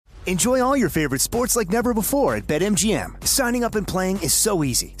Enjoy all your favorite sports like never before at BetMGM. Signing up and playing is so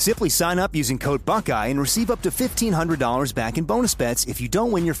easy. Simply sign up using code Buckeye and receive up to $1,500 back in bonus bets if you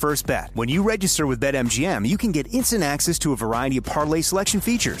don't win your first bet. When you register with BetMGM, you can get instant access to a variety of parlay selection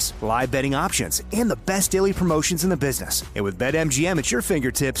features, live betting options, and the best daily promotions in the business. And with BetMGM at your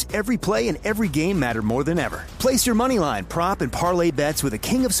fingertips, every play and every game matter more than ever. Place your moneyline, prop, and parlay bets with the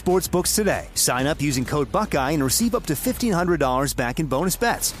king of sportsbooks today. Sign up using code Buckeye and receive up to $1,500 back in bonus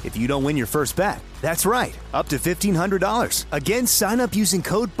bets if you don't win your first bet. That's right, up to $1,500. Again, sign up using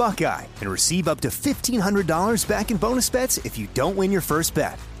code Buckeye and receive up to $1,500 back in bonus bets if you don't win your first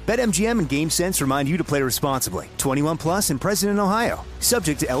bet. BetMGM and GameSense remind you to play responsibly. 21 plus and present in Ohio.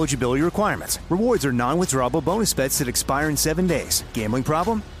 Subject to eligibility requirements. Rewards are non-withdrawable bonus bets that expire in 7 days. Gambling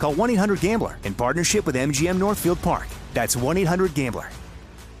problem? Call 1-800-GAMBLER in partnership with MGM Northfield Park. That's 1-800-GAMBLER.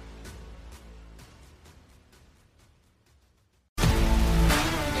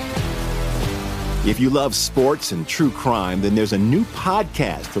 If you love sports and true crime, then there's a new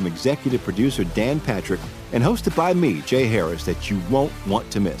podcast from executive producer Dan Patrick and hosted by me, Jay Harris, that you won't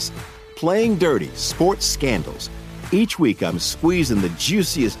want to miss. Playing Dirty: Sports Scandals. Each week, I'm squeezing the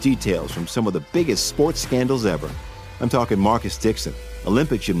juiciest details from some of the biggest sports scandals ever. I'm talking Marcus Dixon,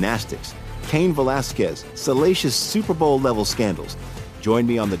 Olympic gymnastics, Cain Velasquez, salacious Super Bowl-level scandals. Join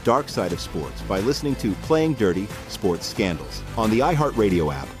me on the dark side of sports by listening to Playing Dirty: Sports Scandals on the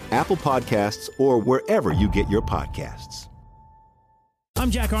iHeartRadio app, Apple Podcasts, or wherever you get your podcasts. I'm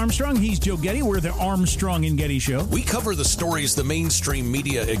Jack Armstrong. He's Joe Getty. We're the Armstrong and Getty Show. We cover the stories the mainstream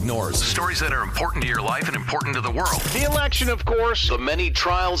media ignores. Stories that are important to your life and important to the world. The election, of course. The many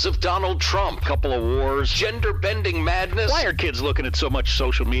trials of Donald Trump. Couple of wars. Gender-bending madness. Why are kids looking at so much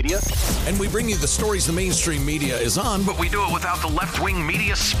social media? And we bring you the stories the mainstream media is on, but we do it without the left-wing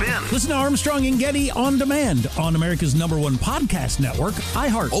media spin. Listen to Armstrong and Getty on demand on America's #1 podcast network,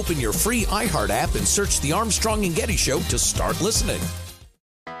 iHeart. Open your free iHeart app and search The Armstrong and Getty Show to start listening.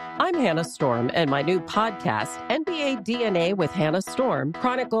 I'm Hannah Storm, and my new podcast, NBA DNA with Hannah Storm,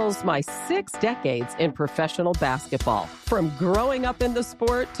 chronicles my 6 decades in professional basketball. From growing up in the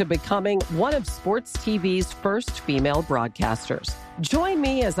sport to becoming one of sports TV's first female broadcasters. Join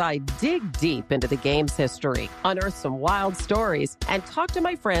me as I dig deep into the game's history, unearth some wild stories, and talk to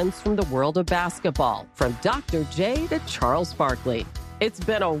my friends from the world of basketball, from Dr. J to Charles Barkley. It's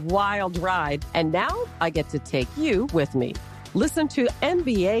been a wild ride, and now I get to take you with me. Listen to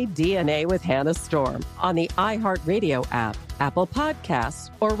NBA DNA with Hannah Storm on the iHeartRadio app, Apple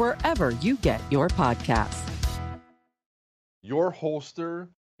Podcasts, or wherever you get your podcasts. Your holster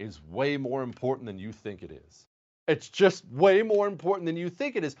is way more important than you think it is. It's just way more important than you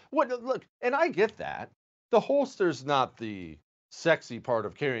think it is. Look, and I get that. The holster's not the sexy part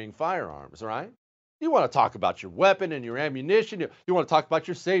of carrying firearms, right? You want to talk about your weapon and your ammunition. You want to talk about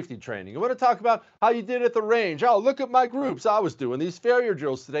your safety training. You want to talk about how you did at the range. Oh, look at my groups. I was doing these failure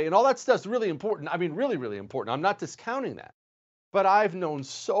drills today. And all that stuff's really important. I mean, really, really important. I'm not discounting that. But I've known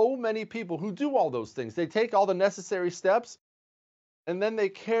so many people who do all those things. They take all the necessary steps, and then they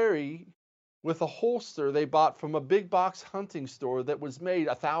carry with a holster they bought from a big box hunting store that was made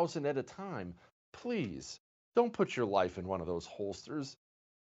 1,000 at a time. Please, don't put your life in one of those holsters.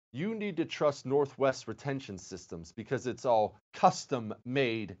 You need to trust Northwest Retention Systems because it's all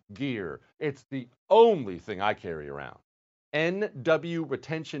custom-made gear. It's the only thing I carry around.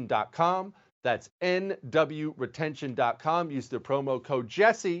 nwretention.com. That's nwretention.com. Use the promo code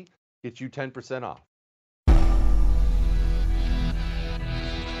Jesse. Get you 10% off.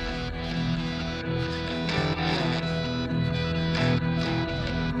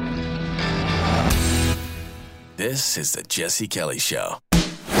 This is the Jesse Kelly Show.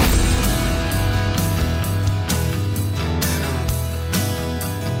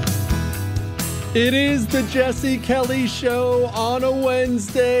 It is the Jesse Kelly Show on a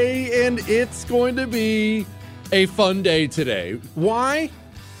Wednesday, and it's going to be a fun day today. Why?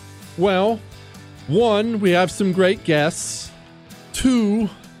 Well, 1, we have some great guests. 2,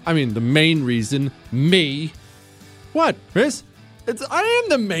 the main reason, me. What, Chris? I am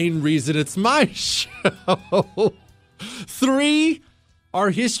the main reason. It's my show. 3, our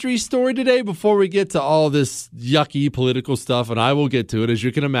history story today before we get to all this yucky political stuff, and I will get to it. As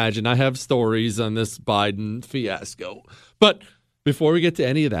you can imagine, I have stories on this Biden fiasco. But before we get to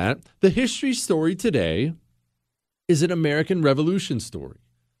any of that, the history story today is an American Revolution story.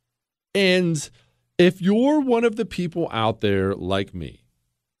 And if you're one of the people out there like me,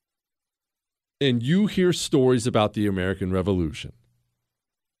 and you hear stories about the American Revolution,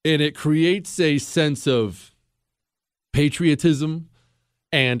 and it creates a sense of patriotism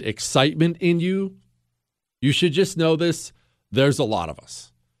and excitement in you, you should just know this. There's a lot of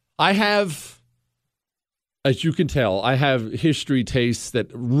us. I have, as you can tell, I have history tastes that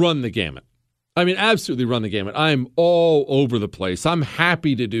run the gamut. I mean, absolutely run the gamut. I'm all over the place. I'm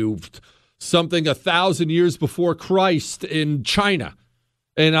happy to do something 1,000 years before Christ in China.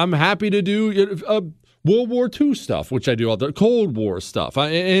 And I'm happy to do World War II stuff, which I do all the Cold War stuff,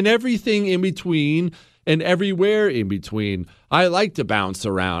 and everything in between and everywhere in between. I like to bounce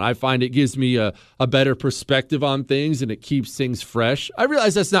around. I find it gives me a better perspective on things, and it keeps things fresh. I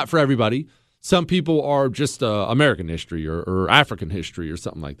realize that's not for everybody. Some people are just American history or African history or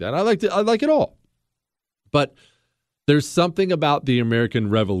something like that. I like it all. But there's something about the American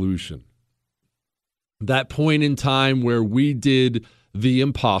Revolution, that point in time where we did the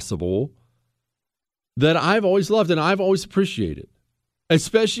impossible, that I've always loved and I've always appreciated,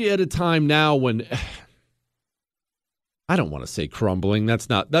 especially at a time now when I don't want to say crumbling. That's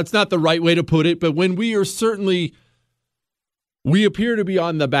not the right way to put it, but when we appear to be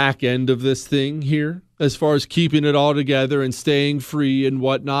on the back end of this thing here, as far as keeping it all together and staying free and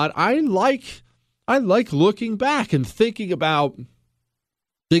whatnot. I like looking back and thinking about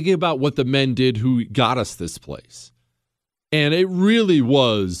what the men did who got us this place. And it really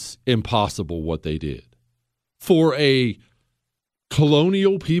was impossible what they did. For a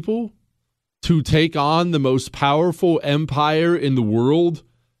colonial people to take on the most powerful empire in the world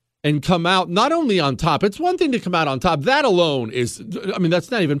and come out not only on top. It's one thing to come out on top. That alone is,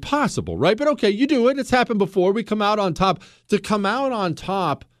 that's not even possible, right? But okay, you do it. It's happened before. We come out on top. To come out on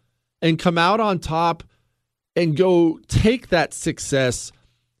top and go take that success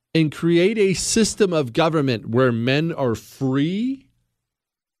and create a system of government where men are free.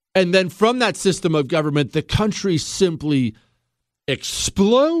 And then from that system of government, the country simply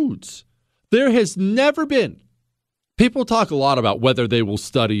explodes. There has never been. People talk a lot about whether they will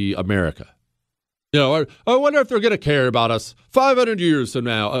study America. I wonder if they're going to care about us 500 years from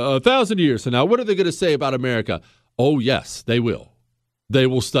now, 1,000 years from now. What are they going to say about America? Oh, yes, they will. They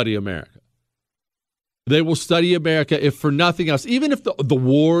will study America. They will study America if for nothing else, even if the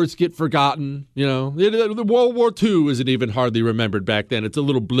wars get forgotten. The World War II isn't even hardly remembered back then. It's a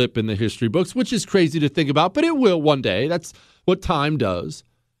little blip in the history books, which is crazy to think about, but it will one day. That's what time does.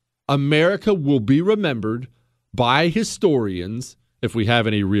 America will be remembered by historians, if we have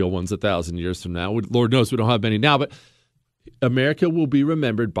any real ones 1,000 years from now. Lord knows we don't have many now, but America will be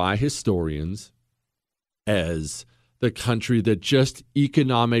remembered by historians as the country that just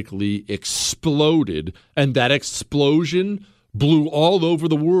economically exploded, and that explosion blew all over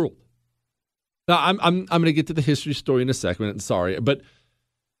the world. Now, I'm going to get to the history story in a second. Sorry, but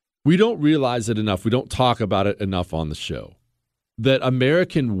we don't realize it enough. We don't talk about it enough on the show. That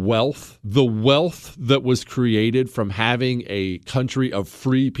American wealth, the wealth that was created from having a country of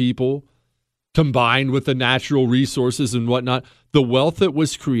free people combined with the natural resources and whatnot, the wealth that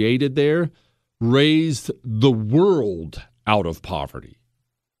was created there raised the world out of poverty.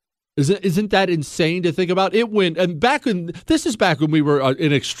 Isn't that insane to think about? It went, and this is back when we were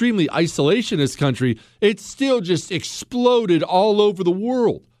an extremely isolationist country, it still just exploded all over the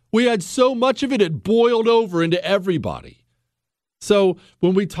world. We had so much of it, it boiled over into everybody. So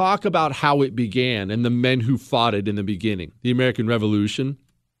when we talk about how it began and the men who fought it in the beginning, the American Revolution,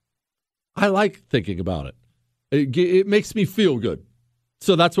 I like thinking about it. It makes me feel good.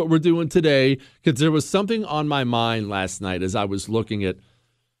 So that's what we're doing today, because there was something on my mind last night as I was looking at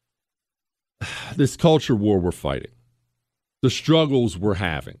this culture war we're fighting, the struggles we're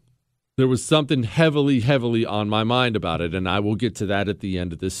having. There was something heavily, heavily on my mind about it, and I will get to that at the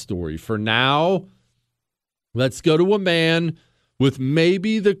end of this story. For now, let's go to a man with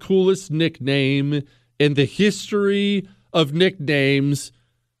maybe the coolest nickname in the history of nicknames,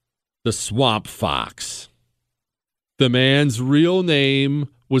 the Swamp Fox. The man's real name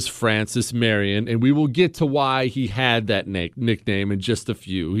was Francis Marion, and we will get to why he had that nickname in just a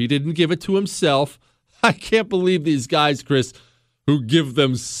few. He didn't give it to himself. I can't believe these guys, Chris, who give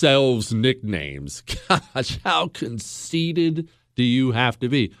themselves nicknames. Gosh, how conceited do you have to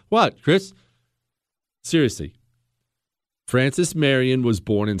be? What, Chris? Seriously. Francis Marion was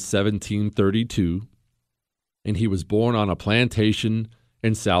born in 1732, and he was born on a plantation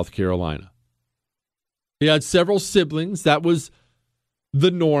in South Carolina. He had several siblings. That was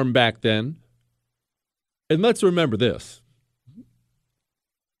the norm back then. And let's remember this.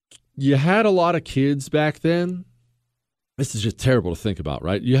 You had a lot of kids back then. This is just terrible to think about,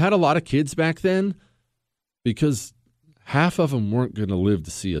 right? You had a lot of kids back then because half of them weren't going to live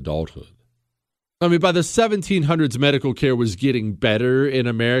to see adulthood. By the 1700s, medical care was getting better in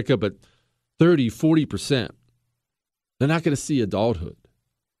America, but 30, 40%, they're not going to see adulthood.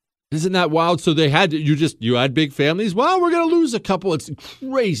 Isn't that wild? So you had big families. Well, we're going to lose a couple. It's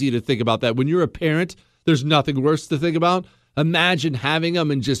crazy to think about that. When you're a parent, there's nothing worse to think about. Imagine having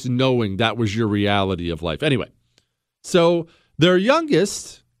them and just knowing that was your reality of life. Anyway, so their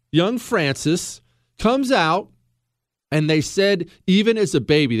youngest, young Francis, comes out, and they said even as a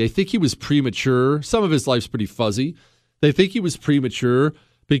baby, they think he was premature. Some of his life's pretty fuzzy. They think he was premature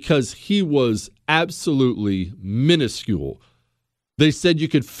because he was absolutely minuscule. They said you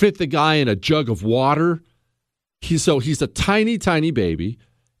could fit the guy in a jug of water. He's a tiny, tiny baby,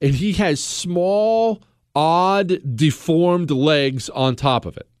 and he has small, odd, deformed legs on top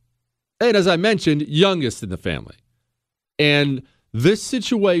of it. And as I mentioned, youngest in the family. And this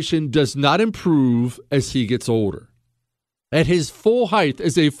situation does not improve as he gets older. At his full height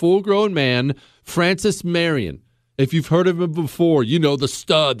as a full-grown man, Francis Marion, if you've heard of him before, you know the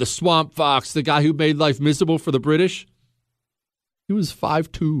stud, the swamp fox, the guy who made life miserable for the British. He was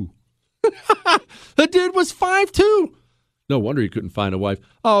 5'2". The dude was 5'2". No wonder he couldn't find a wife.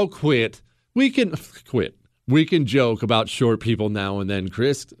 Oh, quit. We can joke about short people now and then,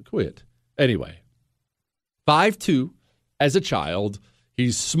 Chris. Quit. Anyway, 5'2". As a child,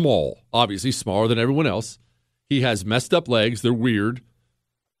 he's small. Obviously smaller than everyone else. He has messed up legs. They're weird.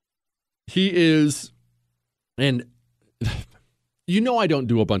 He is, and you know I don't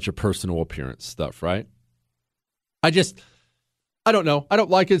do a bunch of personal appearance stuff, right? I don't know. I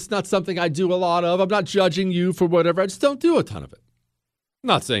don't like it. It's not something I do a lot of. I'm not judging you for whatever. I just don't do a ton of it. I'm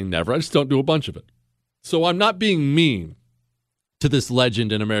not saying never. I just don't do a bunch of it. So I'm not being mean to this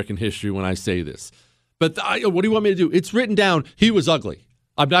legend in American history when I say this. But what do you want me to do? It's written down. He was ugly.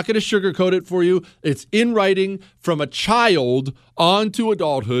 I'm not going to sugarcoat it for you. It's in writing from a child on to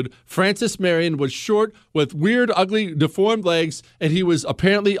adulthood. Francis Marion was short with weird, ugly, deformed legs, and he was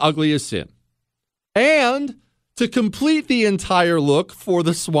apparently ugly as sin. And to complete the entire look for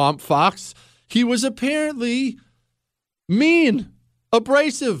the swamp fox, he was apparently mean,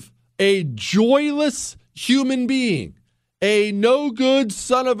 abrasive, a joyless human being. A no-good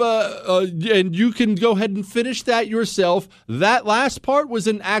son of and you can go ahead and finish that yourself. That last part was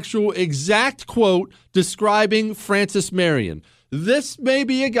an actual exact quote describing Francis Marion. This may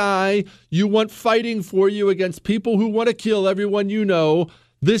be a guy you want fighting for you against people who want to kill everyone you know.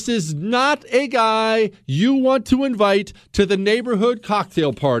 This is not a guy you want to invite to the neighborhood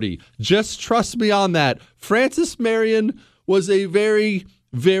cocktail party. Just trust me on that. Francis Marion was a very,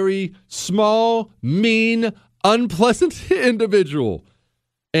 very small, mean, unpleasant individual.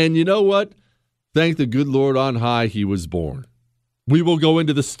 And you know what? Thank the good Lord on high he was born. We will go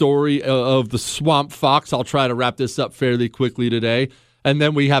into the story of the swamp fox. I'll try to wrap this up fairly quickly today. And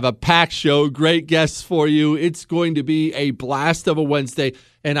then we have a packed show, great guests for you. It's going to be a blast of a Wednesday.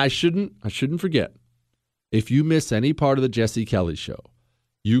 And I shouldn't forget, if you miss any part of the Jesse Kelly Show,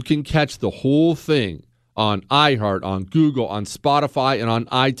 you can catch the whole thing on iHeart, on Google, on Spotify, and on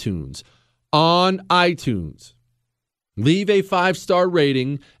iTunes. On iTunes, leave a 5-star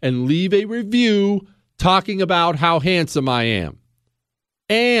rating and leave a review talking about how handsome I am.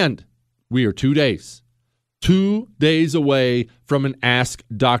 And we are 2 days away from an Ask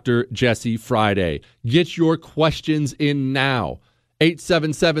Dr. Jesse Friday. Get your questions in now.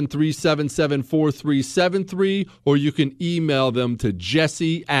 877-377-4373, or you can email them to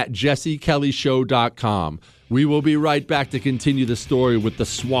jesse@jessekellyshow.com. We will be right back to continue the story with the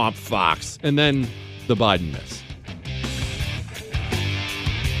swamp fox and then the Biden mess.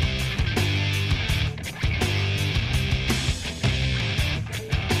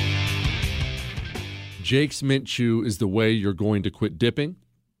 Jake's Mint Chew is the way you're going to quit dipping.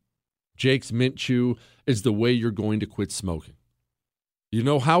 Jake's Mint Chew is the way you're going to quit smoking. You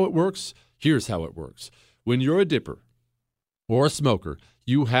know how it works? Here's how it works. When you're a dipper or a smoker,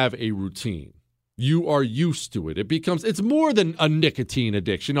 you have a routine. You are used to it. It's more than a nicotine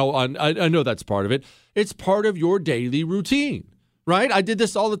addiction. Oh, I know that's part of it. It's part of your daily routine, right? I did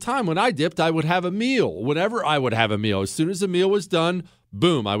this all the time. When I dipped, I would have a meal. Whenever I would have a meal, as soon as the meal was done,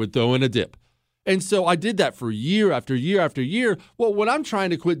 boom, I would throw in a dip. And so I did that for year after year after year. Well, when I'm trying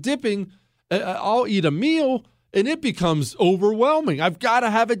to quit dipping, I'll eat a meal, and it becomes overwhelming. I've got to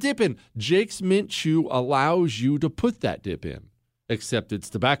have a dip in. Jake's Mint Chew allows you to put that dip in, except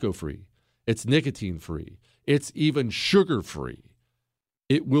it's tobacco-free. It's nicotine-free. It's even sugar-free.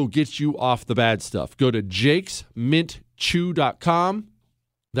 It will get you off the bad stuff. Go to jakesmintchew.com.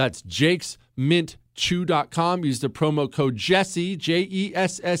 That's jakesmintchew.com. Use the promo code Jesse,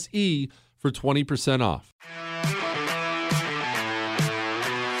 Jesse, for 20% off.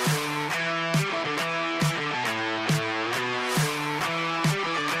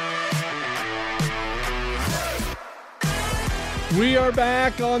 We are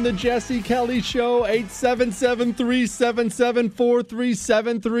back on the Jesse Kelly Show,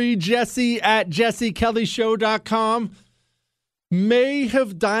 877-377-4373. Jesse at jessekellyshow.com. May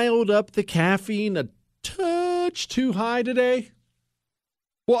have dialed up the caffeine a touch too high today.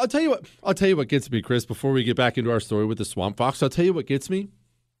 Well, I'll tell you what gets me, Chris, before we get back into our story with the Swamp Fox. I'll tell you what gets me.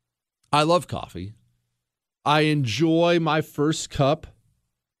 I love coffee. I enjoy my first cup.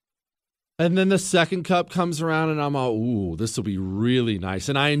 And then the second cup comes around and I'm all, ooh, this will be really nice.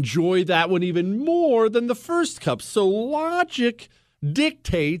 And I enjoy that one even more than the first cup. So logic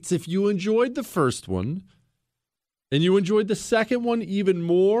dictates if you enjoyed the first one and you enjoyed the second one even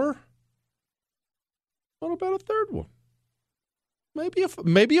more, what about a third one? Maybe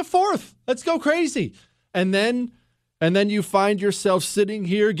a fourth. Let's go crazy. And then you find yourself sitting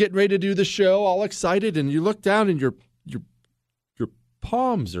here getting ready to do the show all excited and you look down and your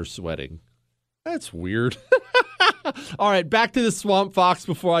palms are sweating. That's weird. All right, back to the Swamp Fox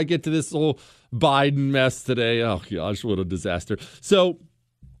before I get to this little Biden mess today. Oh, gosh, what a disaster. So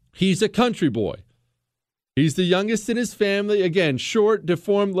he's a country boy. He's the youngest in his family. Again, short,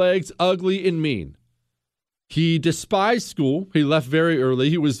 deformed legs, ugly, and mean. He despised school. He left very early.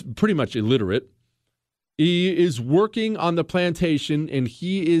 He was pretty much illiterate. He is working on the plantation, and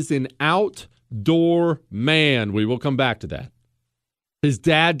he is an outdoor man. We will come back to that. His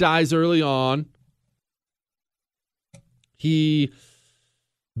dad dies early on. He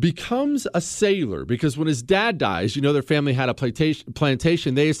becomes a sailor because when his dad dies, you know, their family had a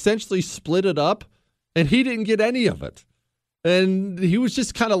plantation. They essentially split it up, and he didn't get any of it. And he was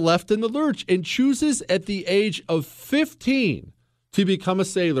just kind of left in the lurch and chooses at the age of 15 to become a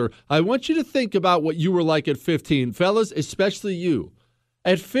sailor. I want you to think about what you were like at 15. Fellas, especially you.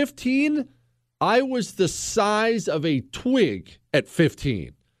 At 15, I was the size of a twig at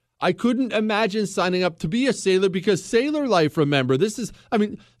 15. I couldn't imagine signing up to be a sailor because sailor life, remember,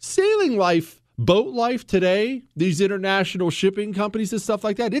 sailing life, boat life today, these international shipping companies and stuff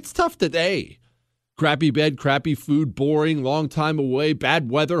like that, it's tough today. Crappy bed, crappy food, boring, long time away, bad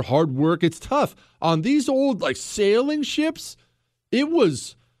weather, hard work. It's tough. On these old sailing ships, you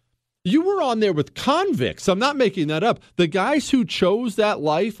were on there with convicts. I'm not making that up. The guys who chose that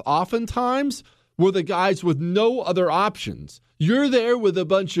life oftentimes were the guys with no other options. You're there with a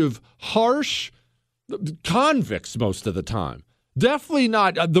bunch of harsh convicts most of the time. Definitely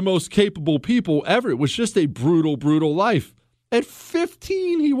not the most capable people ever. It was just a brutal, brutal life. At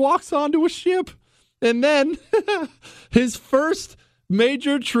 15, he walks onto a ship. And then his first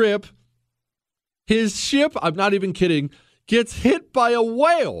major trip, his ship, I'm not even kidding, gets hit by a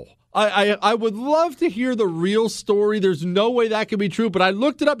whale. I would love to hear the real story. There's no way that could be true, but I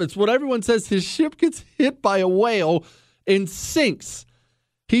looked it up. It's what everyone says. His ship gets hit by a whale and sinks.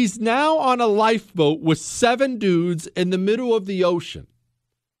 He's now on a lifeboat with 7 dudes in the middle of the ocean.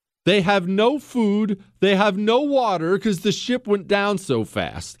 They have no food. They have no water because the ship went down so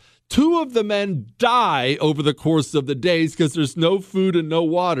fast. 2 of the men die over the course of the days because there's no food and no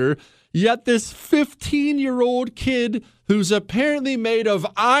water. Yet this 15-year-old kid who's apparently made of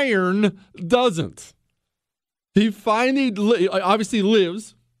iron doesn't. He finally, obviously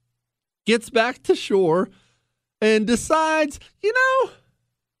lives, gets back to shore, and decides, I'm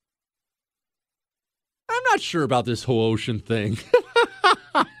not sure about this whole ocean thing.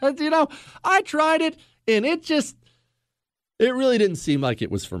 I tried it, and it really didn't seem like it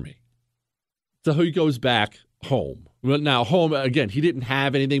was for me. So he goes back home. Well, now, home, again, he didn't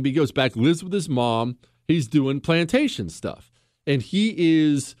have anything, but he goes back, lives with his mom. He's doing plantation stuff. And he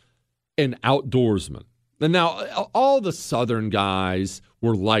is an outdoorsman. And now, all the Southern guys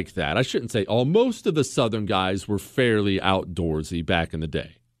were like that. I shouldn't say all. Most of the Southern guys were fairly outdoorsy back in the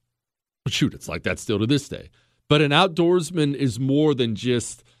day. Shoot, it's like that still to this day. But an outdoorsman is more than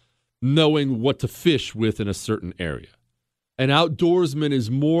just knowing what to fish with in a certain area. An outdoorsman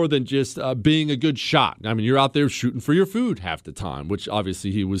is more than just being a good shot. I mean, you're out there shooting for your food half the time, which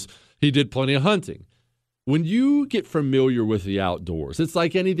obviously he did plenty of hunting. When you get familiar with the outdoors, it's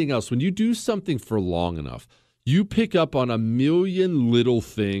like anything else. When you do something for long enough, you pick up on a million little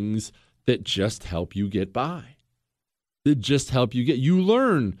things that just help you get by. You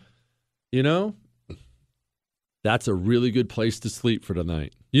learn, that's a really good place to sleep for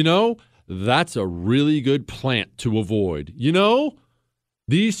tonight. That's a really good plant to avoid.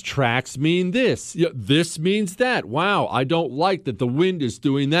 These tracks mean this. This means that. Wow, I don't like that the wind is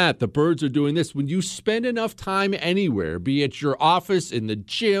doing that. The birds are doing this. When you spend enough time anywhere, be it your office, in the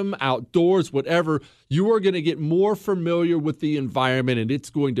gym, outdoors, whatever, you are going to get more familiar with the environment, and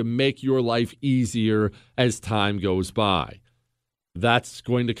it's going to make your life easier as time goes by. That's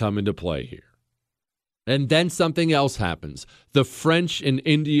going to come into play here. And then something else happens. The French and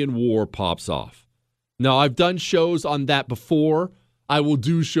Indian War pops off. Now, I've done shows on that before. I will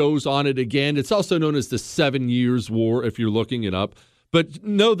do shows on it again. It's also known as the 7 Years' War, if you're looking it up. But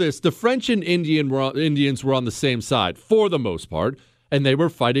know this, the French and Indians were on the same side for the most part, and they were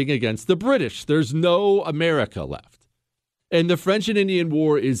fighting against the British. There's no America left. And the French and Indian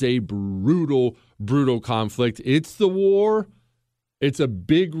War is a brutal, brutal conflict. It's the war. It's a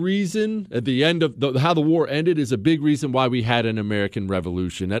big reason at the end of how the war ended is a big reason why we had an American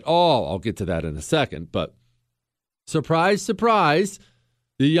Revolution at all. I'll get to that in a second. But surprise, surprise,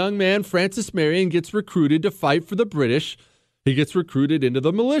 the young man, Francis Marion, gets recruited to fight for the British. He gets recruited into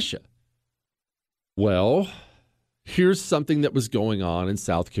the militia. Well, here's something that was going on in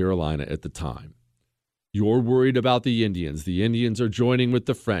South Carolina at the time. You're worried about the Indians. The Indians are joining with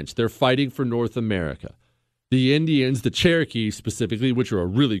the French. They're fighting for North America. The Indians, the Cherokee specifically, which are a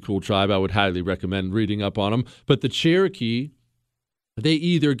really cool tribe, I would highly recommend reading up on them. But the Cherokee, they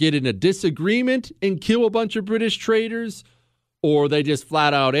either get in a disagreement and kill a bunch of British traders, or they just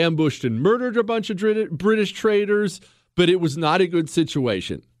flat out ambushed and murdered a bunch of British traders. But it was not a good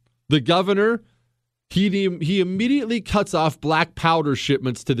situation. The governor, he immediately cuts off black powder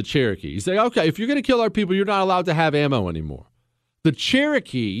shipments to the Cherokee. He's like, okay, if you're going to kill our people, you're not allowed to have ammo anymore. The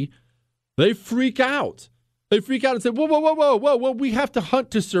Cherokee, they freak out. They freak out and say, whoa, we have to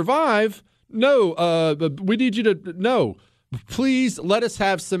hunt to survive. No, we need you to, no, please let us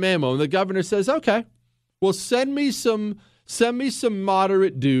have some ammo. And the governor says, okay, well, send me some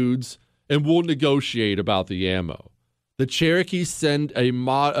moderate dudes and we'll negotiate about the ammo. The Cherokees send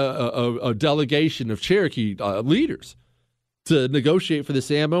a delegation of Cherokee leaders to negotiate for this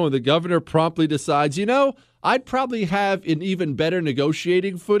ammo, and the governor promptly decides, I'd probably have an even better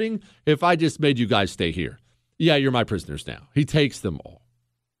negotiating footing if I just made you guys stay here. Yeah, you're my prisoners now. He takes them all.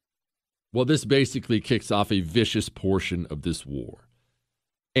 Well, this basically kicks off a vicious portion of this war.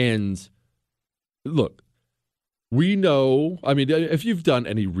 And look, we know, if you've done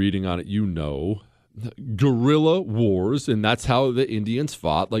any reading on it, guerrilla wars, and that's how the Indians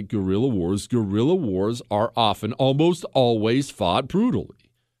fought, like guerrilla wars. Guerrilla wars are often, almost always, fought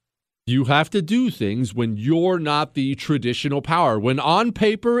brutally. You have to do things when you're not the traditional power. When on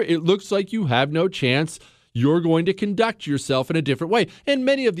paper it looks like you have no chance, you're going to conduct yourself in a different way. And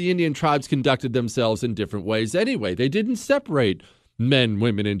many of the Indian tribes conducted themselves in different ways anyway. They didn't separate men,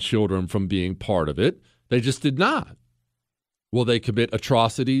 women, and children from being part of it. They just did not. Well, they commit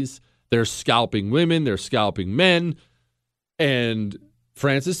atrocities. They're scalping women, they're scalping men, and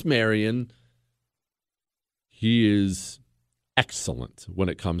Francis Marion, he is excellent when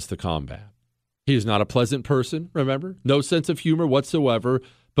it comes to combat. He is not a pleasant person, remember? No sense of humor whatsoever,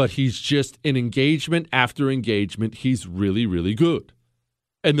 but he's just in engagement after engagement. He's really, really good.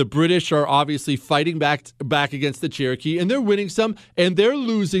 And the British are obviously fighting back against the Cherokee, and they're winning some, and they're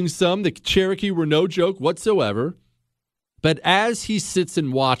losing some. The Cherokee were no joke whatsoever. But as he sits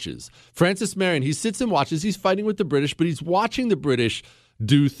and watches, Francis Marion, he sits and watches, he's fighting with the British, but he's watching the British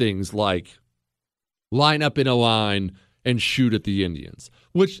do things like line up in a line and shoot at the Indians,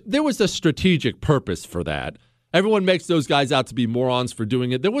 which there was a strategic purpose for that. Everyone makes those guys out to be morons for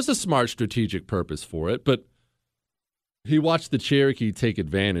doing it. There was a smart strategic purpose for it, but he watched the Cherokee take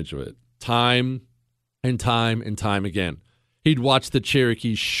advantage of it time and time and time again. He'd watch the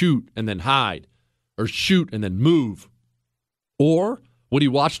Cherokee shoot and then hide, or shoot and then move. Or what he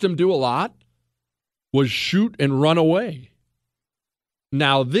watched him do a lot was shoot and run away.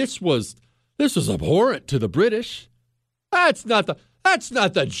 Now this was abhorrent to the British. That's not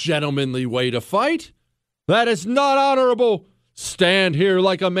the gentlemanly way to fight. That is not honorable. Stand here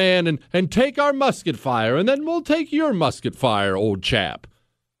like a man and take our musket fire, and then we'll take your musket fire, old chap.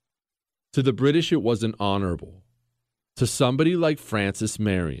 To the British, it wasn't honorable. To somebody like Francis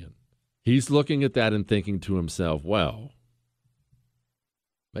Marion, he's looking at that and thinking to himself, well,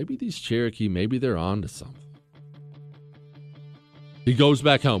 maybe these Cherokee, maybe they're on to something. He goes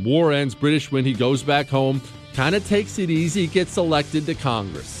back home. War ends, British win. He goes back home, kind of takes it easy, gets elected to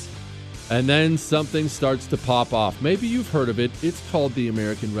Congress. And then something starts to pop off. Maybe you've heard of it. It's called the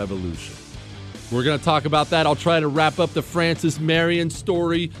American Revolution. We're going to talk about that. I'll try to wrap up the Francis Marion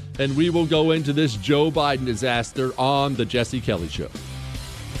story, and we will go into this Joe Biden disaster on the Jesse Kelly Show.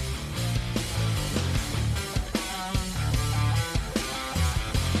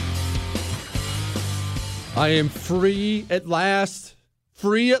 I am free at last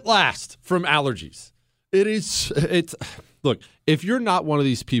from allergies. Look, if you're not one of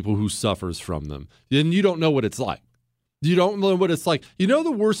these people who suffers from them, then you don't know what it's like. You don't know what it's like. You know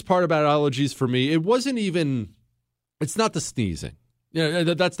the worst part about allergies for me? It's not the sneezing.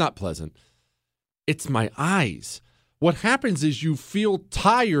 That's not pleasant. It's my eyes. What happens is you feel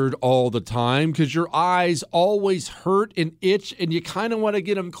tired all the time because your eyes always hurt and itch, and you kind of want to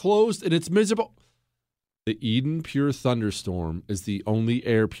get them closed, and it's miserable. The Eden Pure Thunderstorm is the only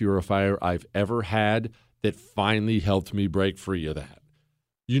air purifier I've ever had that finally helped me break free of that.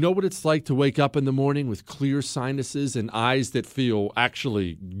 You know what it's like to wake up in the morning with clear sinuses and eyes that feel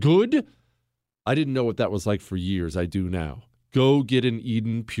actually good? I didn't know what that was like for years. I do now. Go get an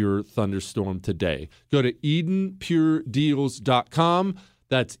Eden Pure Thunderstorm today. Go to EdenPureDeals.com.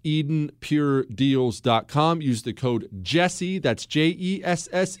 That's EdenPureDeals.com. Use the code Jesse. That's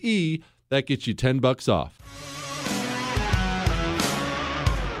JESSE. That gets you $10 off.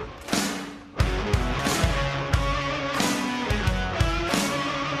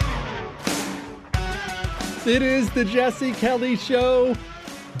 It is the Jesse Kelly Show.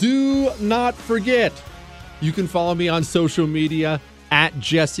 Do not forget, you can follow me on social media at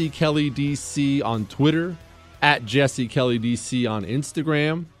Jesse Kelly DC on Twitter, at Jesse Kelly DC on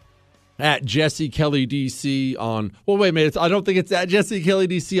Instagram, at Jesse Kelly DC on, well, wait a minute, I don't think it's at Jesse Kelly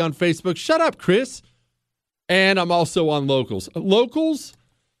DC on Facebook. Shut up, Chris. And I'm also on Locals. Locals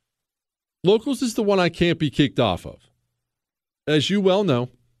is the one I can't be kicked off of. As you well know,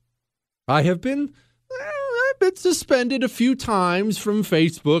 I've been suspended a few times from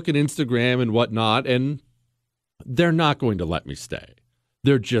Facebook and Instagram and whatnot, and they're not going to let me stay.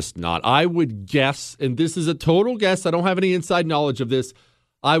 They're just not. I would guess, and this is a total guess, I don't have any inside knowledge of this,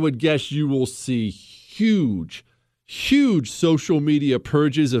 I would guess you will see huge social media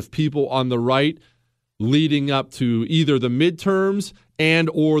purges of people on the right leading up to either the midterms and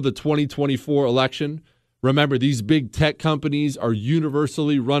or the 2024 election. Remember, these big tech companies are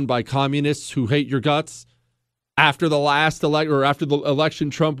universally run by communists who hate your guts. After the last after the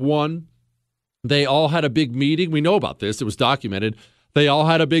election Trump won, they all had a big meeting. We know about this. It was documented. They all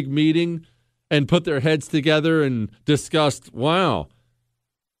had a big meeting and put their heads together and discussed, wow,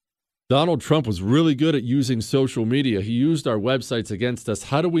 Donald Trump was really good at using social media. He used our websites against us.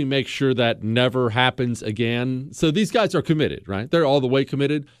 How do we make sure that never happens again? So these guys are committed, right? They're all the way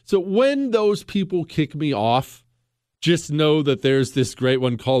committed. So when those people kick me off, just know that there's this great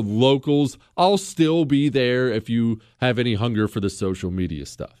one called Locals. I'll still be there if you have any hunger for the social media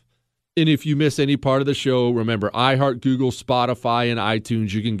stuff. And if you miss any part of the show, remember iHeart, Google, Spotify, and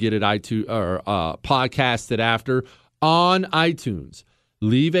iTunes. You can get it podcasted after on iTunes.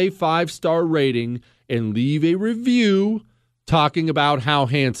 Leave a 5-star rating and leave a review talking about how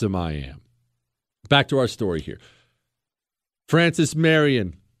handsome I am. Back to our story here. Francis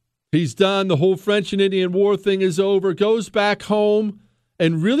Marion. He's done. The whole French and Indian War thing is over. Goes back home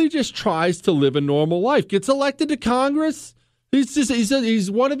and really just tries to live a normal life. Gets elected to Congress. He's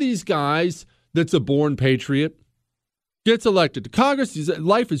one of these guys that's a born patriot. Gets elected to Congress.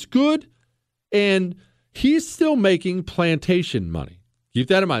 Life is good. And he's still making plantation money. Keep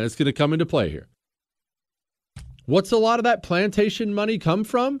that in mind. That's going to come into play here. What's a lot of that plantation money come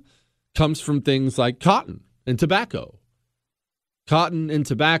from? Comes from things like cotton and tobacco. Cotton and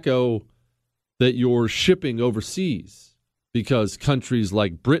tobacco that you're shipping overseas because countries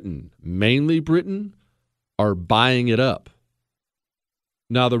like Britain, mainly Britain, are buying it up.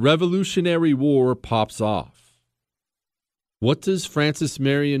 Now the Revolutionary War pops off. What does Francis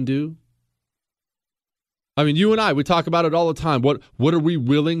Marion do? I mean, you and I, we talk about it all the time. What are we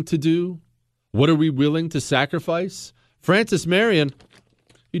willing to do? What are we willing to sacrifice? Francis Marion,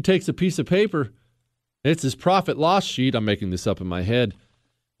 he takes a piece of paper. It's his profit loss sheet. I'm making this up in my head.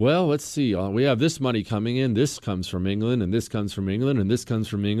 Well, let's see. We have this money coming in. This comes from England, and this comes from England, and this comes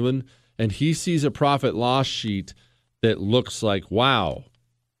from England. And he sees a profit loss sheet that looks like, wow,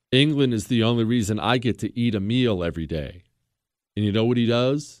 England is the only reason I get to eat a meal every day. And you know what he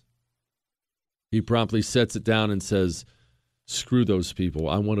does? He promptly sets it down and says, screw those people.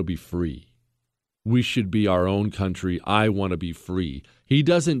 I want to be free. We should be our own country. I want to be free. He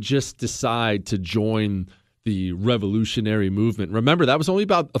doesn't just decide to join the revolutionary movement. Remember, that was only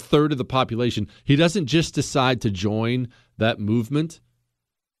about a third of the population. He doesn't just decide to join that movement.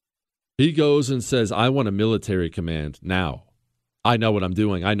 He goes and says, I want a military command now. I know what I'm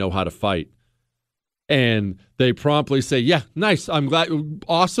doing. I know how to fight. And they promptly say, yeah, nice. I'm glad.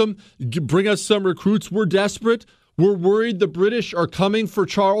 Awesome. Bring us some recruits. We're desperate. We're worried the British are coming for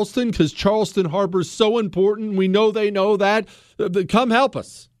Charleston because Charleston Harbor is so important. We know they know that. Come help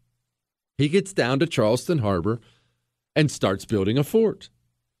us. He gets down to Charleston Harbor and starts building a fort.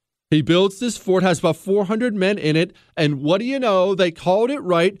 He builds this fort, has about 400 men in it. And what do you know? They called it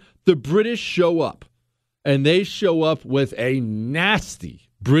right. The British show up. And they show up with a nasty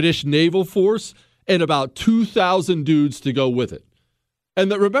British naval force and about 2,000 dudes to go with it.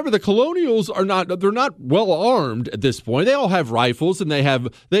 And remember, the colonials they're not well armed at this point. They all have rifles and they have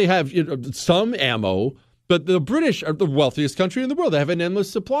some ammo, but the British are the wealthiest country in the world. They have an endless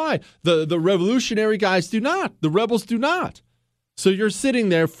supply. The revolutionary guys do not. The rebels do not. So you're sitting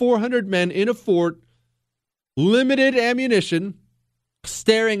there, 400 men in a fort, limited ammunition,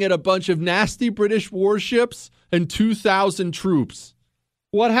 staring at a bunch of nasty British warships and 2,000 troops.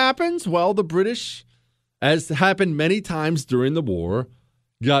 What happens? Well, the British, as happened many times during the war,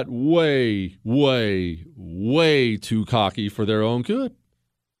 got way, way, way too cocky for their own good.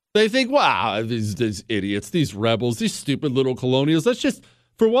 They think, wow, these idiots, these rebels, these stupid little colonials, let's just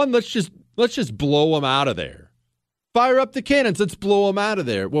blow them out of there. Fire up the cannons, let's blow them out of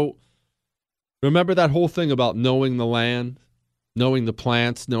there. Well, remember that whole thing about knowing the land, knowing the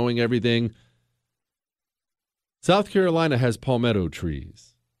plants, knowing everything? South Carolina has palmetto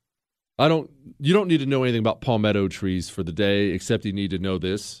trees. You don't need to know anything about palmetto trees for the day, except you need to know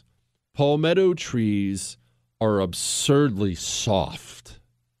this. Palmetto trees are absurdly soft.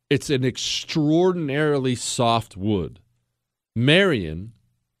 It's an extraordinarily soft wood. Marion,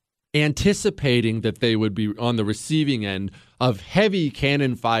 anticipating that they would be on the receiving end of heavy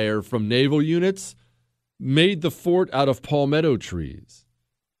cannon fire from naval units, made the fort out of palmetto trees.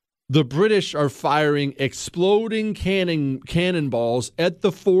 The British are firing exploding cannonballs at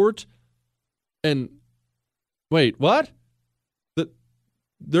the fort. And wait, what?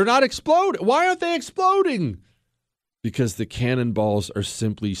 They're not exploding. Why aren't they exploding? Because the cannonballs are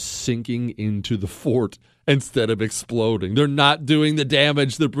simply sinking into the fort instead of exploding. They're not doing the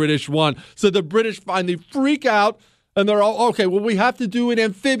damage the British want. So the British finally freak out, and they're all, okay, well, we have to do an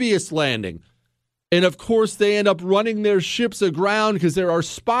amphibious landing. And, of course, they end up running their ships aground because there are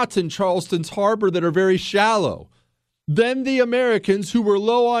spots in Charleston's harbor that are very shallow. Then the Americans, who were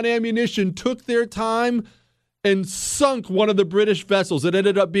low on ammunition, took their time and sunk one of the British vessels. It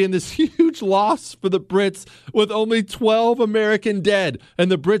ended up being this huge loss for the Brits with only 12 American dead. And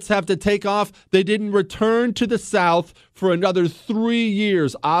the Brits have to take off. They didn't return to the South for another 3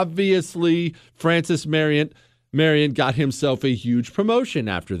 years. Obviously, Francis Marion got himself a huge promotion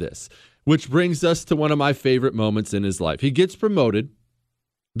after this, which brings us to one of my favorite moments in his life. He gets promoted.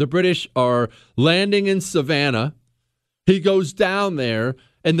 The British are landing in Savannah. He goes down there,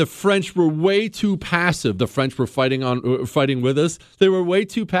 and the French were way too passive. The French were fighting with us. They were way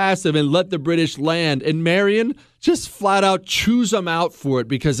too passive and let the British land. And Marion just flat out chews them out for it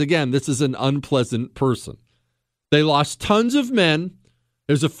because, again, this is an unpleasant person. They lost tons of men.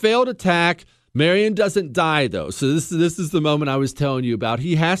 There's a failed attack. Marion doesn't die, though. So this is the moment I was telling you about.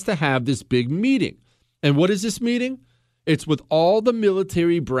 He has to have this big meeting. And what is this meeting? It's with all the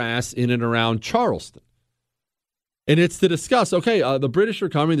military brass in and around Charleston. And it's to discuss, okay, the British are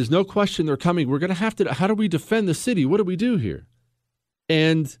coming. There's no question they're coming. We're going to have to, how do we defend the city? What do we do here?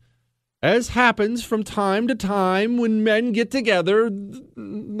 And as happens from time to time when men get together,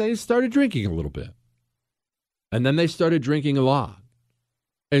 they started drinking a little bit. And then they started drinking a lot.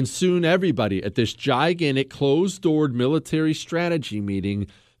 And soon everybody at this gigantic closed-doored military strategy meeting,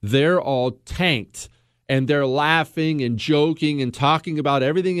 they're all tanked. And they're laughing and joking and talking about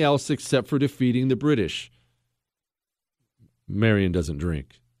everything else except for defeating the British. Marion doesn't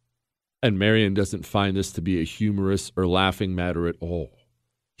drink. And Marion doesn't find this to be a humorous or laughing matter at all.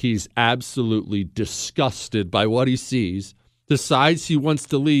 He's absolutely disgusted by what he sees, decides he wants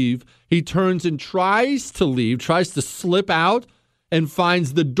to leave. He turns and tries to leave, tries to slip out, and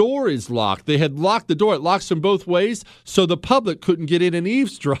finds the door is locked. They had locked the door. It locks from both ways, so the public couldn't get in and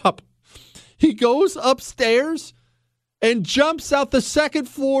eavesdrop. He goes upstairs and jumps out the second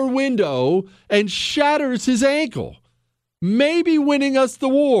floor window and shatters his ankle, maybe winning us the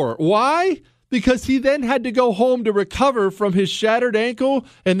war. Why? Because he then had to go home to recover from his shattered ankle.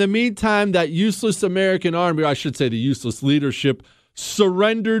 In the meantime, that useless American army, or I should say the useless leadership,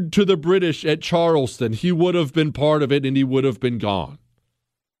 surrendered to the British at Charleston. He would have been part of it, and he would have been gone.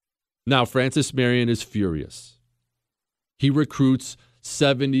 Now, Francis Marion is furious. He recruits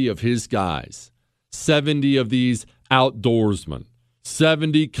 70 of his guys, 70 of these outdoorsmen,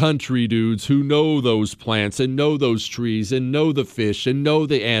 70 country dudes who know those plants and know those trees and know the fish and know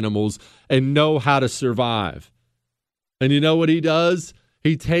the animals and know how to survive. And you know what he does?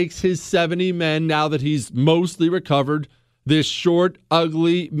 He takes his 70 men, now that he's mostly recovered, this short,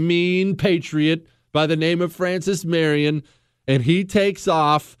 ugly, mean patriot by the name of Francis Marion, and he takes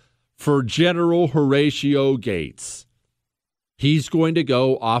off for General Horatio Gates. He's going to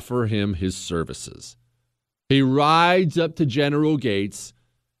go offer him his services. He rides up to General Gates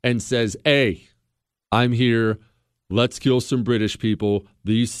and says, "Hey, I'm here. Let's kill some British people.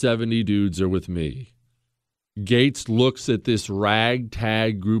 These 70 dudes are with me." Gates looks at this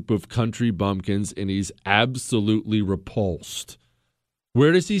ragtag group of country bumpkins and he's absolutely repulsed.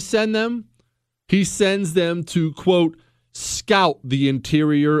 Where does he send them? He sends them to, quote, scout the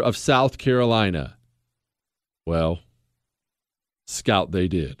interior of South Carolina. Well, scout they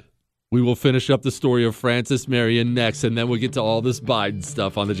did. We will finish up the story of Francis Marion next, and then we'll get to all this Biden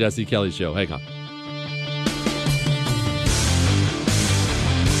stuff on the Jesse Kelly Show. Hang on.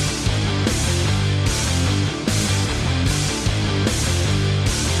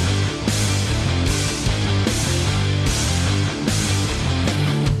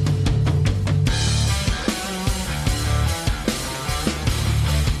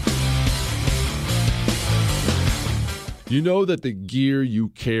 You know that the gear you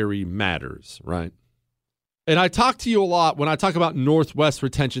carry matters, right? And I talk to you a lot when I talk about Northwest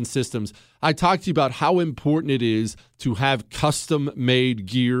Retention Systems. I talk to you about how important it is to have custom-made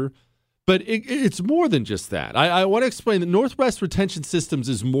gear. But it's more than just that. I want to explain that Northwest Retention Systems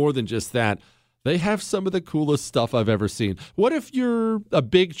is more than just that. They have some of the coolest stuff I've ever seen. What if you're a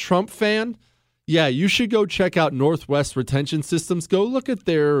big Trump fan? Yeah, you should go check out Northwest Retention Systems. Go look at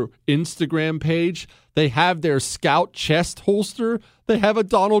their Instagram page. They have their Scout chest holster. They have a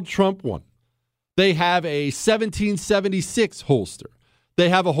Donald Trump one. They have a 1776 holster. They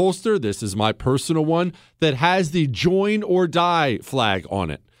have a holster, this is my personal one, that has the join or die flag on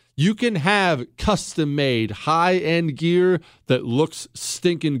it. You can have custom-made high-end gear that looks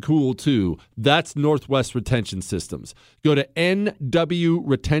stinking cool, too. That's Northwest Retention Systems. Go to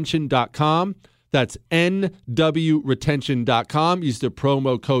nwretention.com. That's nwretention.com. Use the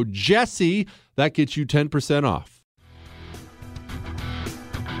promo code Jesse. That gets you 10% off.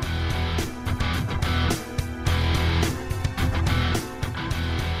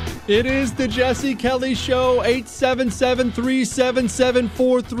 It is the Jesse Kelly Show,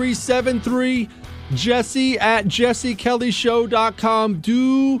 877-377-4373. Jesse at jessekellyshow.com.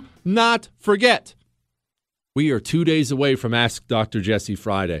 Do not forget, we are 2 days away from Ask Dr. Jesse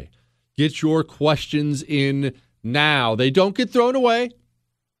Friday. Get your questions in now. They don't get thrown away.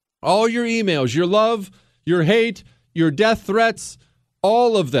 All your emails, your love, your hate, your death threats,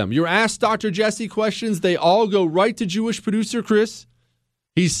 all of them. Your Ask Dr. Jesse questions, they all go right to Jewish producer Chris.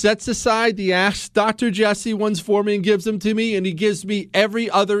 He sets aside the Ask Dr. Jesse ones for me and gives them to me, and he gives me every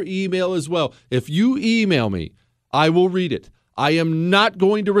other email as well. If you email me, I will read it. I am not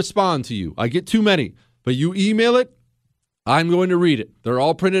going to respond to you. I get too many. But you email it, I'm going to read it. They're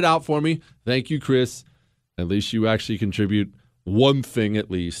all printed out for me. Thank you, Chris. At least you actually contribute one thing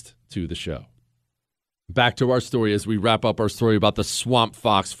at least to the show. Back to our story as we wrap up our story about the swamp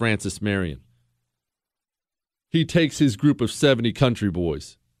fox, Francis Marion. He takes his group of 70 country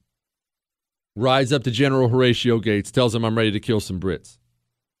boys, rides up to General Horatio Gates, tells him, I'm ready to kill some Brits.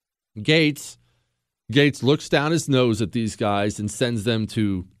 Gates looks down his nose at these guys and sends them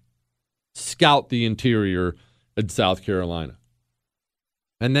to scout the interior in South Carolina.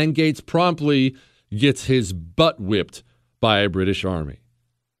 And then Gates promptly gets his butt whipped by a British army.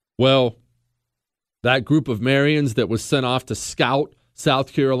 Well, that group of Marions that was sent off to scout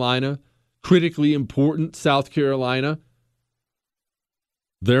South Carolina, critically important South Carolina,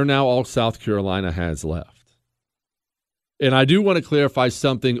 they're now all South Carolina has left. And I do want to clarify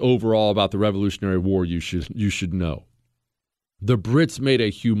something overall about the Revolutionary War you should know. The Brits made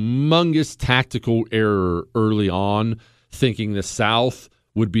a humongous tactical error early on, thinking the South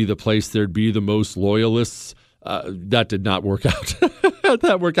would be the place there'd be the most loyalists. That did not work out.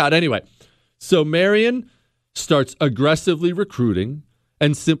 That worked out anyway. So Marion starts aggressively recruiting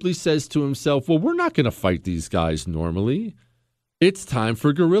and simply says to himself, well, we're not going to fight these guys normally. It's time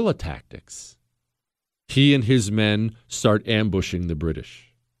for guerrilla tactics. He and his men start ambushing the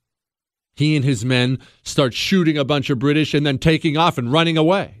British. He and his men start shooting a bunch of British and then taking off and running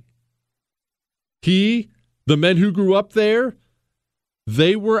away. The men who grew up there,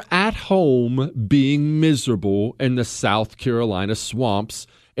 they were at home being miserable in the South Carolina swamps,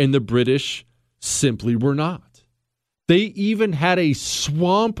 and the British simply were not. They even had a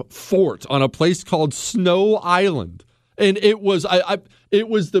swamp fort on a place called Snow Island. And it was it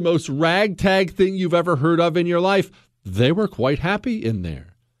was the most ragtag thing you've ever heard of in your life. They were quite happy in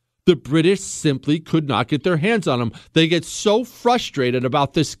there. The British simply could not get their hands on them. They get so frustrated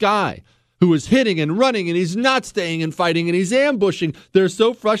about this guy who is hitting and running, and he's not staying and fighting, and he's ambushing. They're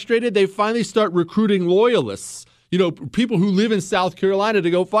so frustrated, they finally start recruiting loyalists. You know, people who live in South Carolina to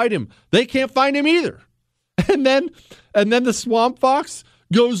go fight him. They can't find him either. And then the swamp fox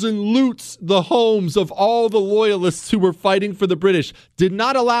goes and loots the homes of all the loyalists who were fighting for the British. Did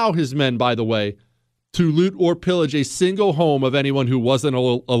not allow his men, by the way, to loot or pillage a single home of anyone who wasn't a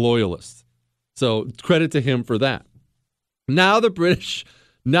loyalist. So credit to him for that. Now the British,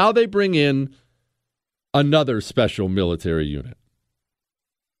 they bring in another special military unit.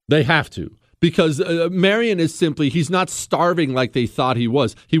 They have to. Because Marion is simply, he's not starving like they thought he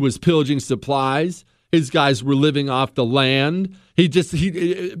was. He was pillaging supplies. His guys were living off the land. He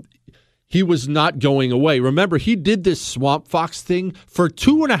was not going away. Remember, he did this Swamp Fox thing for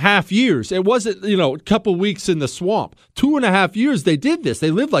 2.5 years. It wasn't, a couple weeks in the swamp. 2.5 years they did this.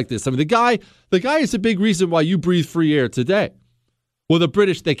 They lived like this. I mean, the guy is a big reason why you breathe free air today. Well, the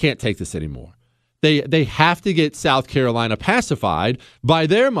British, they can't take this anymore. They have to get South Carolina pacified by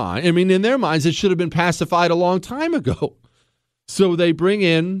their mind. I mean, in their minds, it should have been pacified a long time ago. So they bring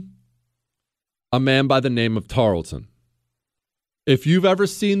in a man by the name of Tarleton. If you've ever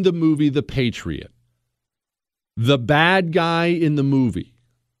seen the movie The Patriot, the bad guy in the movie,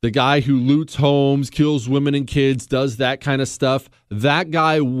 the guy who loots homes, kills women and kids, does that kind of stuff, that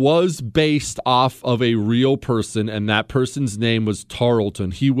guy was based off of a real person, and that person's name was Tarleton.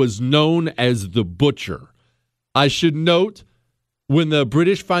 He was known as the Butcher. I should note, when the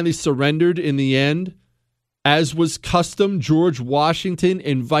British finally surrendered in the end, as was custom, George Washington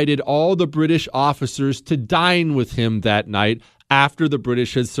invited all the British officers to dine with him that night after the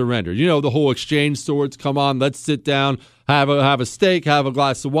British had surrendered. The whole exchange swords, come on, let's sit down, have a steak, have a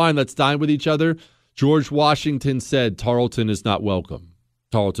glass of wine, let's dine with each other. George Washington said Tarleton is not welcome.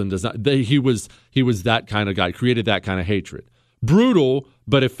 Tarleton does not. He was that kind of guy, created that kind of hatred. Brutal,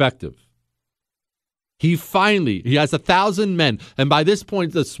 but effective. He has 1,000 men, and by this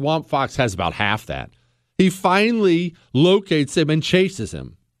point, the Swamp Fox has about half that. He finally locates him and chases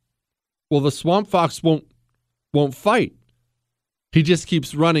him. Well, the Swamp Fox won't fight. He just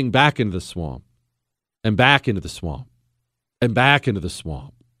keeps running back into the swamp and back into the swamp and back into the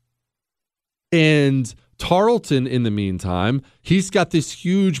swamp. And Tarleton, in the meantime, he's got this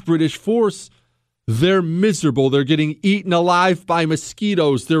huge British force. They're miserable. They're getting eaten alive by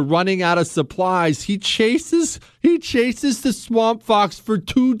mosquitoes. They're running out of supplies. He chases the Swamp Fox for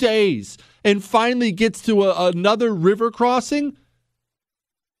 2 days and finally gets to another river crossing.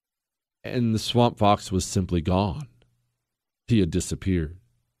 And the Swamp Fox was simply gone. He had disappeared.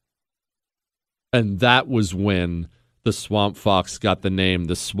 And that was when the Swamp Fox got the name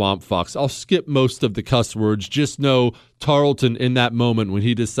the Swamp Fox. I'll skip most of the cuss words. Just know Tarleton, in that moment when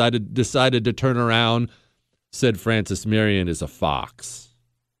he decided to turn around, said Francis Marion is a fox.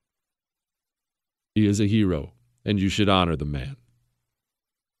 He is a hero, and you should honor the man.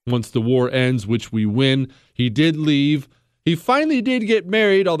 Once the war ends, which we win, he did leave. He finally did get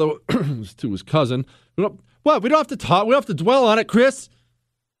married, although it was to his cousin. What? We don't have to talk. We don't have to dwell on it, Chris.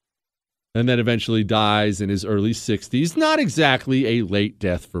 And then eventually dies in his early 60s. Not exactly a late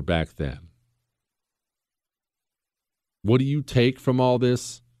death for back then. What do you take from all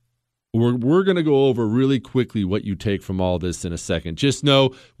this? We're going to go over really quickly what you take from all this in a second. Just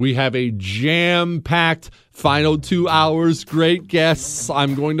know we have a jam-packed final 2 hours. Great guests.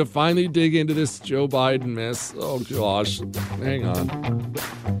 I'm going to finally dig into this Joe Biden mess. Oh, gosh. Hang on.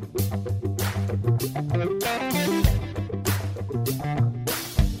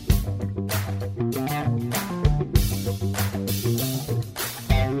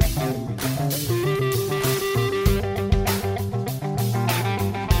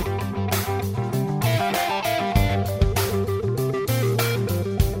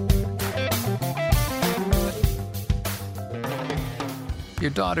 Your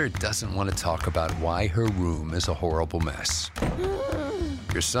daughter doesn't want to talk about why her room is a horrible mess.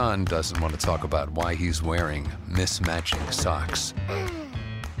 Your son doesn't want to talk about why he's wearing mismatching socks.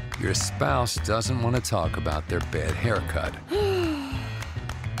 Your spouse doesn't want to talk about their bad haircut.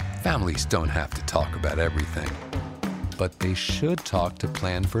 Families don't have to talk about everything, but they should talk to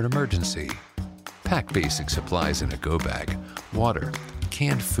plan for an emergency. Pack basic supplies in a go bag: water,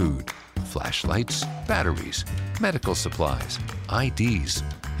 canned food, flashlights, batteries, medical supplies, IDs,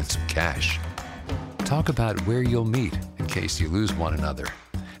 and some cash. Talk about where you'll meet in case you lose one another.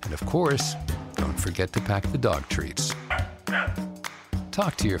 And of course, don't forget to pack the dog treats.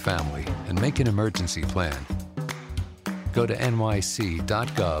 Talk to your family and make an emergency plan. Go to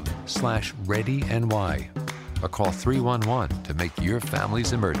nyc.gov/readyny or call 311 to make your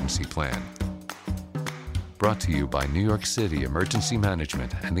family's emergency plan. Brought to you by New York City Emergency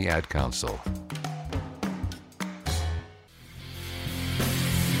Management and the Ad Council.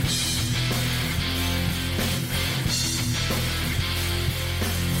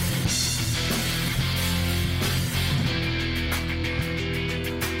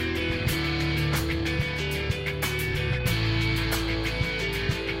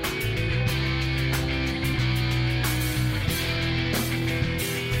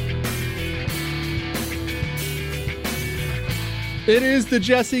 It is the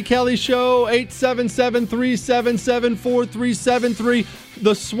Jesse Kelly Show, 877-377-4373.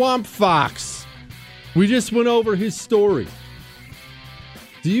 The Swamp Fox. We just went over his story.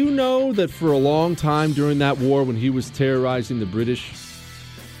 Do you know that for a long time during that war when he was terrorizing the British,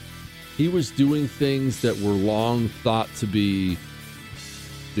 he was doing things that were long thought to be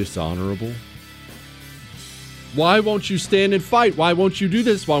dishonorable? Why won't you stand and fight? Why won't you do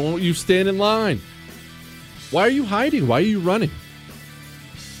this? Why won't you stand in line? Why are you hiding? Why are you running?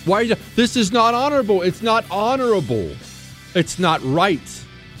 Why are you? This is not honorable. It's not honorable. It's not right.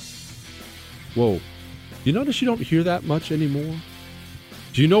 Whoa. You notice you don't hear that much anymore?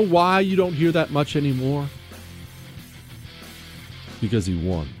 Do you know why you don't hear that much anymore? Because he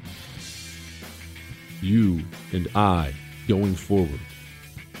won. You and I, going forward,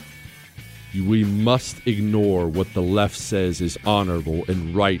 we must ignore what the left says is honorable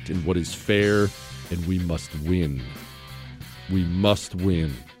and right and what is fair, and we must win. We must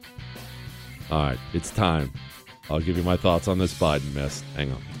win. All right, it's time. I'll give you my thoughts on this Biden mess.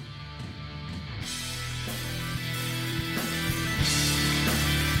 Hang on.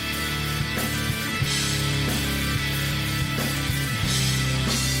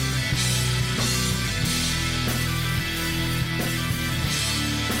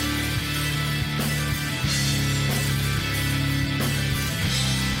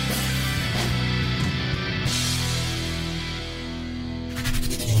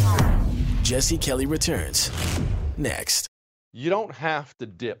 Jesse Kelly returns next. You don't have to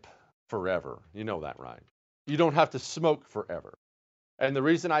dip forever. You know that, right? You don't have to smoke forever. And the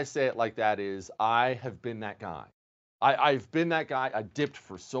reason I say it like that is I have been that guy. I've been that guy. I dipped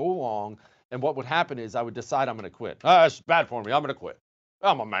for so long. And what would happen is I would decide I'm going to quit. It's bad for me. I'm going to quit.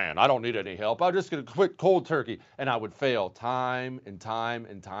 I'm a man. I don't need any help. I'm just going to quit cold turkey. And I would fail time and time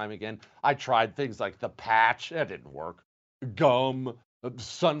and time again. I tried things like the patch. That didn't work. Gum.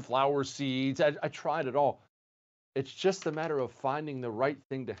 Sunflower seeds. I tried it all. It's just a matter of finding the right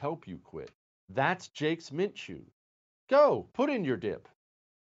thing to help you quit. That's Jake's Mint Chew. Go, put in your dip.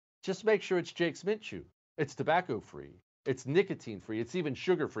 Just make sure it's Jake's Mint Chew. It's tobacco-free. It's nicotine-free. It's even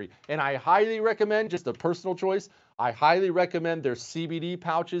sugar-free. And I highly recommend, just a personal choice, I highly recommend their CBD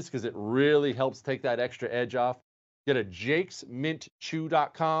pouches because it really helps take that extra edge off. Get a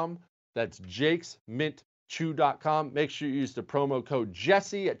jakesmintchew.com. That's jakesmintchew.com. Make sure you use the promo code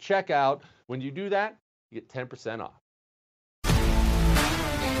Jesse at checkout. When you do that, you get 10% off.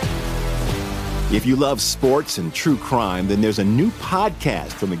 If you love sports and true crime, then there's a new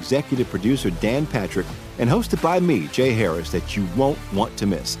podcast from executive producer Dan Patrick and hosted by me, Jay Harris, that you won't want to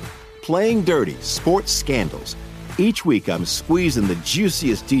miss. Playing Dirty: Sports Scandals. Each week, I'm squeezing the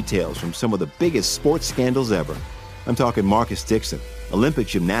juiciest details from some of the biggest sports scandals ever. I'm talking Marcus Dixon, Olympic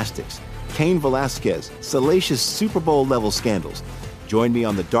gymnastics, Cain Velasquez, salacious Super Bowl-level scandals. Join me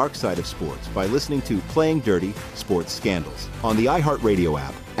on the dark side of sports by listening to Playing Dirty: Sports Scandals on the iHeartRadio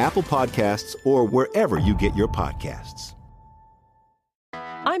app, Apple Podcasts, or wherever you get your podcasts.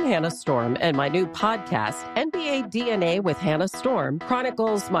 I'm Hannah Storm, and my new podcast, NBA DNA with Hannah Storm,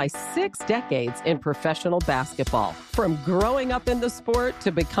 chronicles my 6 decades in professional basketball. From growing up in the sport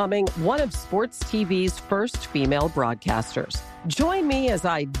to becoming one of sports TV's first female broadcasters. Join me as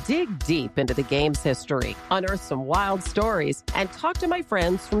I dig deep into the game's history, unearth some wild stories, and talk to my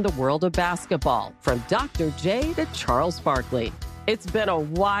friends from the world of basketball, from Dr. J to Charles Barkley. It's been a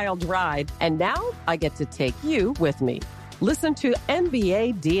wild ride, and now I get to take you with me. Listen to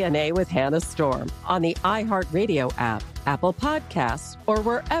NBA DNA with Hannah Storm on the iHeartRadio app, Apple Podcasts, or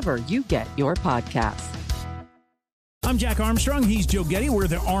wherever you get your podcasts. I'm Jack Armstrong. He's Joe Getty. We're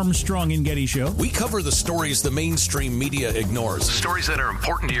the Armstrong and Getty Show. We cover the stories the mainstream media ignores. Stories that are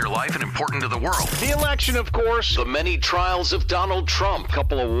important to your life and important to the world. The election, of course. The many trials of Donald Trump.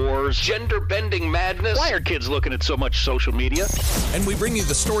 Couple of wars. Gender-bending madness. Why are kids looking at so much social media? And we bring you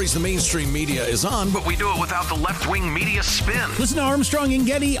the stories the mainstream media is on, but we do it without the left-wing media spin. Listen to Armstrong and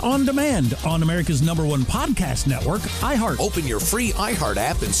Getty on demand on America's #1 podcast network, iHeart. Open your free iHeart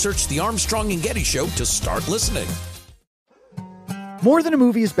app and search the Armstrong and Getty Show to start listening. More Than a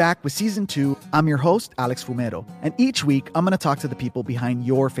Movie is back with Season 2. I'm your host, Alex Fumero, and each week I'm going to talk to the people behind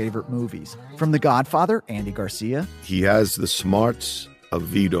your favorite movies. From The Godfather, Andy Garcia. He has the smarts of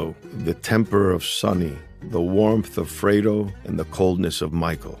Vito, the temper of Sonny, the warmth of Fredo, and the coldness of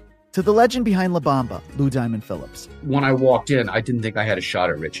Michael. To the legend behind La Bamba, Lou Diamond Phillips. When I walked in, I didn't think I had a shot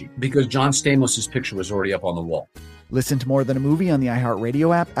at Richie because John Stamos' picture was already up on the wall. Listen to More Than a Movie on the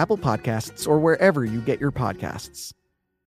iHeartRadio app, Apple Podcasts, or wherever you get your podcasts.